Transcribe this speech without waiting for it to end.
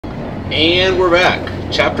And we're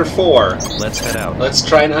back. Chapter 4. Let's head out. Let's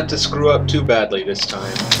try not to screw up too badly this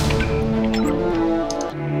time.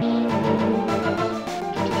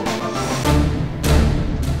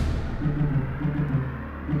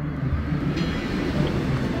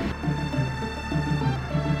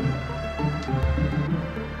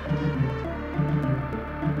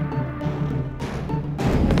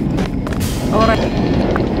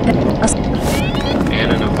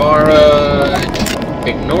 Anna Navarra,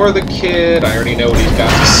 ignore the kid, I already know what he's got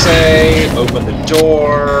to say, open the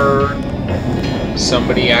door,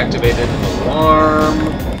 somebody activated an alarm,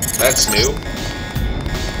 that's new.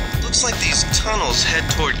 Looks like these tunnels head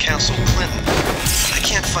toward Castle Clinton. I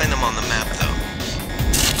can't find them on the map, though.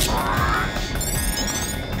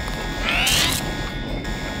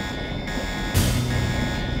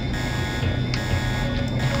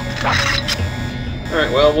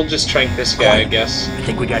 Alright, well, we'll just trank this guy, I guess. I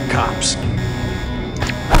think we got cops.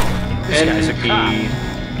 This guy's a cop.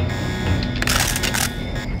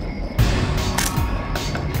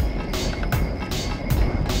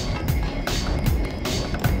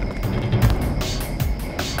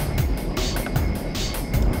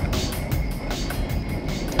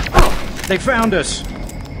 They found us.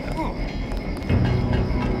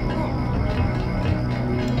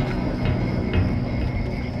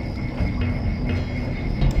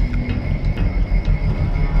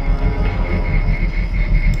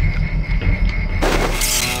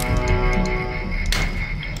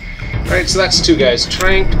 Alright, so that's two guys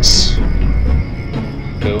tranked.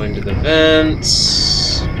 Go into the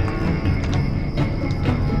vents.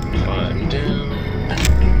 Climb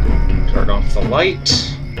down. Turn off the light.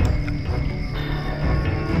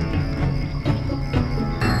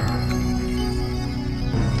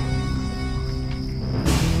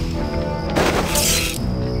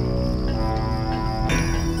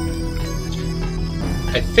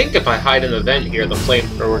 I think if I hide in the vent here, the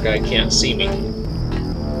flamethrower guy can't see me.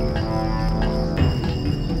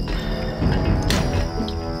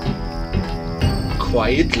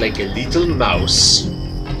 Quiet like a little mouse.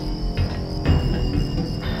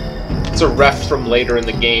 It's a ref from later in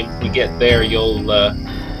the game. If we get there, you'll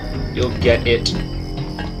get it.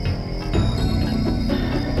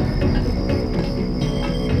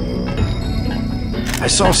 I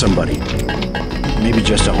saw somebody. Maybe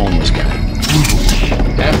just a homeless guy.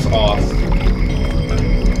 F off.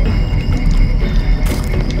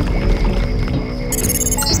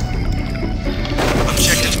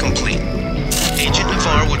 Objective complete. Agent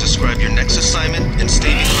Navarre will describe your next assignment and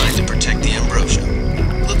stay behind to protect the Ambrosia.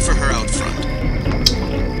 Look for her out front.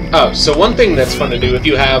 Oh, so one thing that's fun to do, if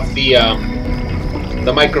you have the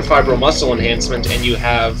microfibril muscle enhancement and you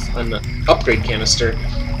have an upgrade canister,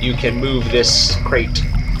 you can move this crate.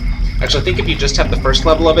 Actually, I think if you just have the first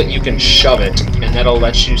level of it, you can shove it, and that'll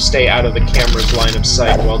let you stay out of the camera's line of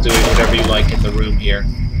sight while doing whatever you like in the room here.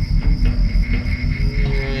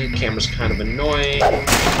 Camera's kind of annoying.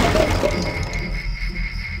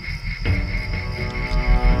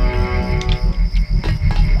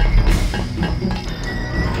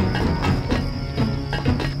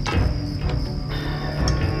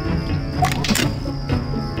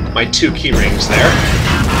 My 2 key rings there.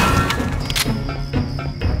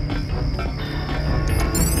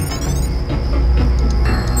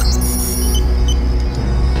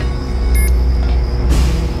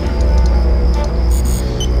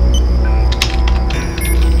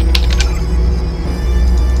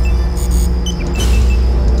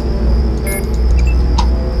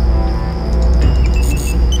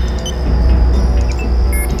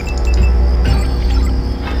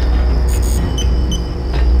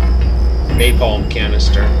 Napalm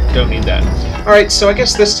canister. Don't need that. Alright, so I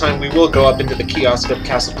guess this time we will go up into the kiosk of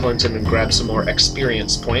Castle Clinton and grab some more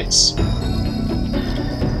experience points.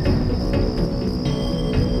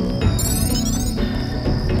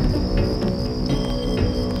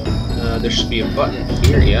 There should be a button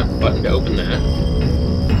here, yeah, button to open that.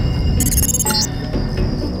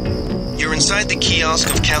 You're inside the kiosk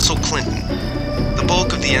of Castle Clinton. The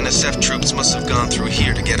bulk of the NSF troops must have gone through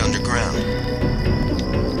here to get underground.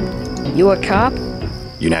 You a cop?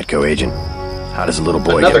 UNATCO agent. How does a little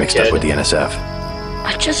boy Another get mixed kid. up with the NSF?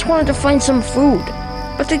 I just wanted to find some food,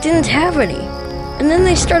 but they didn't have any. And then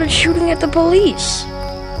they started shooting at the police.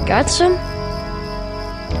 Got some?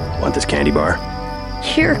 Want this candy bar?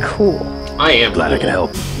 You're cool. I am Glad I can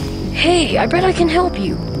help. Hey, I bet I can help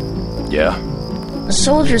you. Yeah. The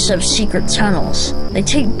soldiers have secret tunnels. They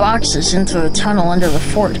take boxes into the tunnel under the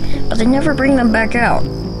fort, but they never bring them back out.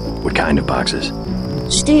 What kind of boxes?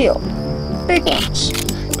 Steel. Big ones.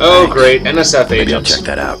 Oh, great. NSF Maybe I'll agents. check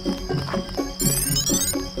that out.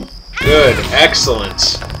 Good.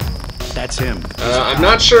 Excellent. That's him. I'm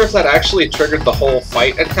not sure if that actually triggered the whole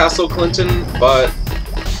fight at Castle Clinton, but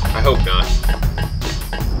I hope not.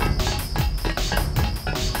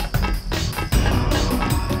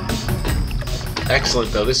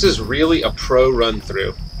 Excellent, though. This is really a pro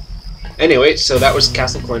run-through. Anyway, so that was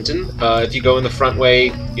Castle Clinton. If you go in the front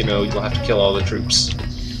way, you know, you'll have to kill all the troops.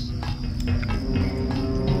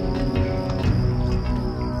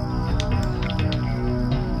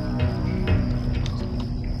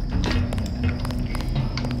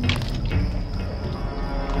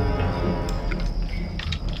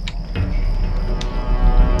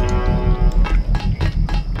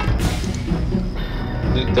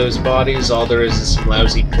 Loot those bodies. All there is some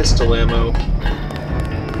lousy pistol ammo.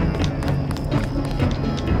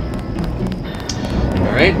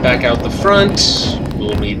 Alright, back out the front.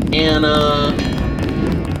 We'll meet Anna.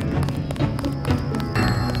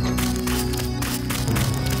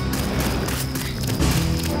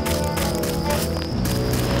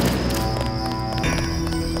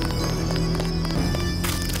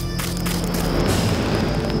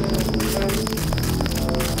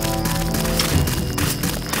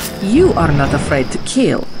 You are not afraid to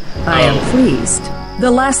kill. I am pleased.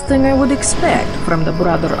 The last thing I would expect from the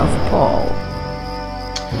brother of Paul.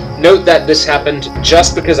 Note that this happened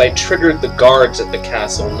just because I triggered the guards at the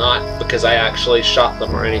castle, not because I actually shot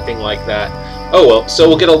them or anything like that. Oh well, so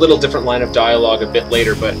we'll get a little different line of dialogue a bit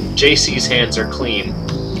later, but JC's hands are clean.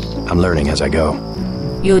 I'm learning as I go.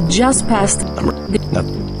 You just passed.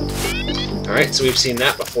 Alright, so we've seen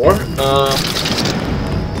that before.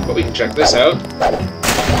 But we can check this out.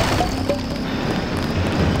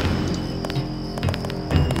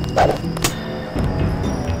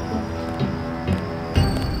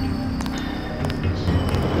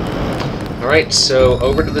 Alright, so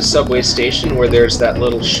over to the subway station where there's that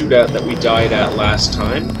little shootout that we died at last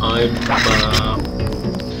time.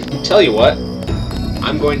 Tell you what,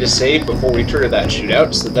 I'm going to save before we trigger that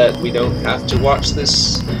shootout so that we don't have to watch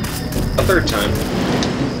this a third time.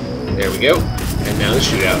 There we go. And now the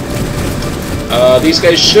shootout. These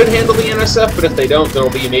guys should handle the NSF, but if they don't, there'll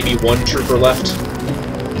be maybe one trooper left.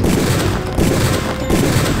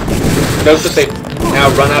 Note that they've now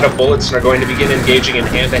run out of bullets and are going to begin engaging in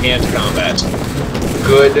hand-to-hand combat.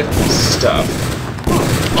 Good stuff.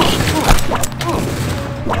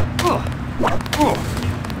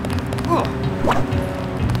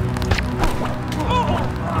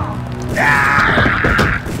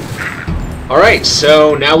 Alright,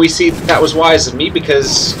 so now we see that was wise of me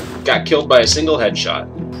because got killed by a single headshot.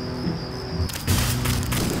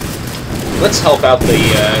 Let's help out the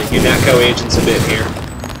UNATCO agents a bit here.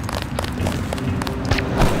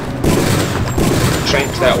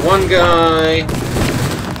 Shanked that one guy.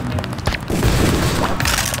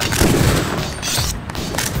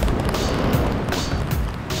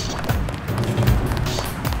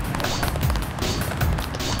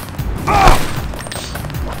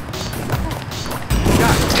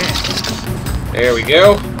 There we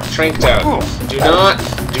go. Tranked out. Do not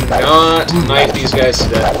knife these guys to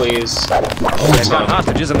death, please. They've got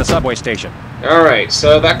hostages in the subway station. Alright,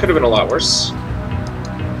 so that could have been a lot worse.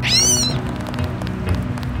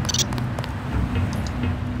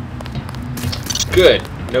 Good.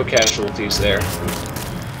 No casualties there.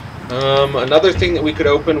 Another thing that we could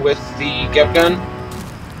open with the GEP gun.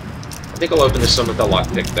 I think I'll open this one with the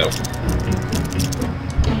lockpick, though.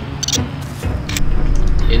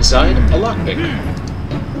 Inside, a lockpick.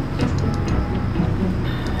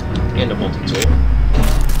 And a multi-tool.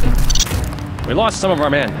 We lost some of our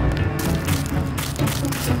men.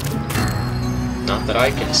 Not that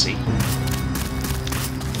I can see.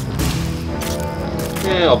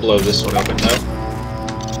 Yeah, I'll blow this one open, though.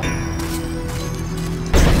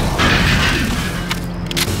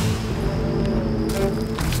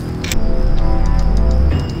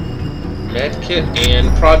 Medkit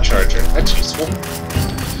and prod charger. That's useful.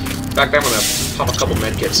 In fact, I'm gonna pop a couple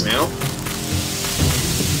medkits now.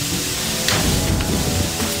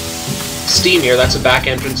 Steam here, that's a back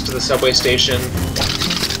entrance to the subway station.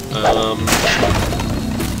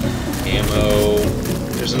 Ammo.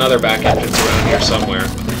 There's another back entrance around here somewhere.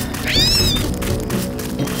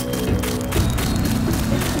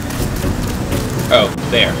 Oh,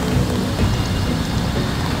 there.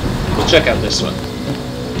 We'll check out this one.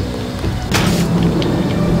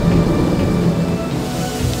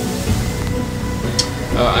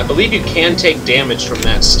 I believe you can take damage from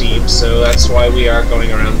that steam, so that's why we are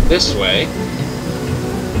going around this way.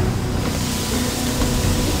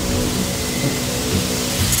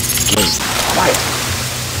 Quiet.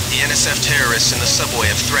 The NSF terrorists in the subway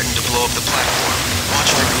have threatened to blow up the platform.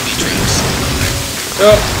 Watch for booby traps.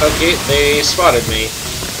 Oh, okay, they spotted me.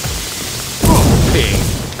 me.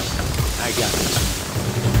 I got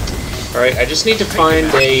this. Alright, I just need to find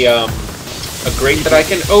a grate that I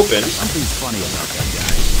can open. Something's funny about that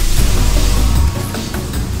guy.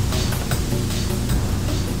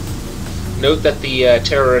 Note that the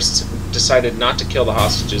terrorists decided not to kill the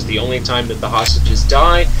hostages. The only time that the hostages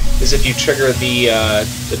die is if you trigger the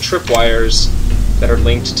tripwires that are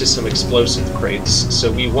linked to some explosive crates.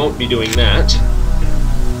 So we won't be doing that.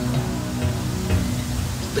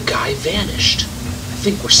 The guy vanished. I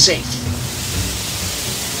think we're safe.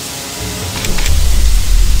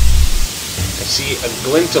 I see a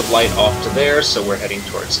glint of light off to there, so we're heading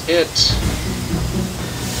towards it.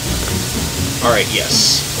 Alright,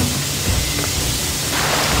 yes.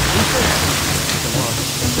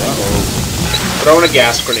 Throwing a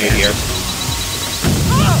gas grenade here.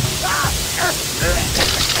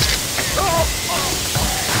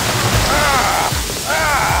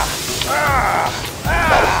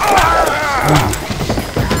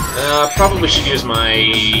 Probably should use my...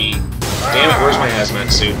 Damn it, where's my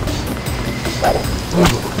hazmat suit?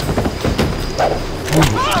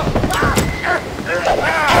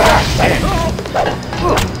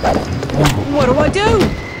 What do I do?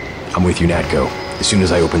 I'm with you, Natko. As soon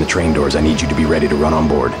as I open the train doors, I need you to be ready to run on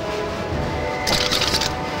board.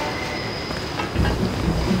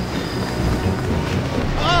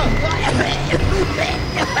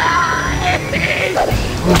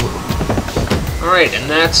 Alright, and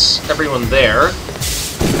that's everyone there.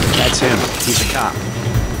 That's him. He's a cop.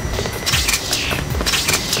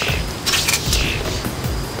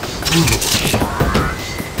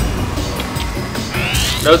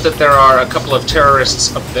 Note that there are a couple of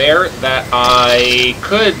terrorists up there that I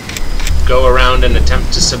could go around and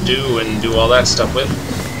attempt to subdue and do all that stuff with,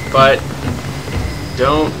 but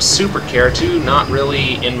don't super care to, not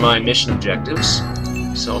really in my mission objectives.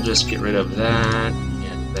 So I'll just get rid of that,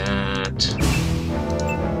 and that,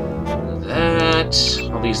 and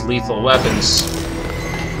that, all these lethal weapons.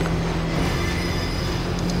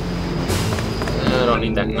 I don't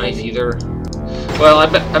need that knife either. Well,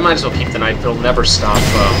 I might as well keep the knife. It'll never stop.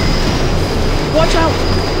 Watch out!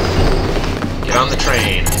 Get on the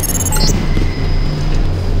train.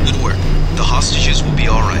 Good work. The hostages will be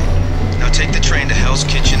alright. Now take the train to Hell's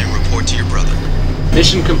Kitchen and report to your brother.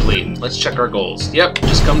 Mission complete. Let's check our goals. Yep,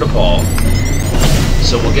 just come to Paul.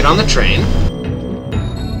 So we'll get on the train.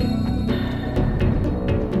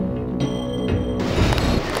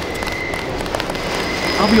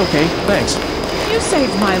 I'll be okay, thanks. You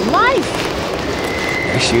saved my life!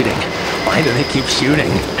 They're shooting. Why do they keep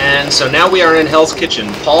shooting? And so now we are in Hell's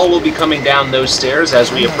Kitchen. Paul will be coming down those stairs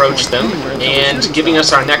as we approach them and giving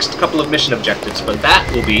us our next couple of mission objectives, but that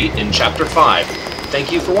will be in Chapter 5.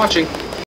 Thank you for watching.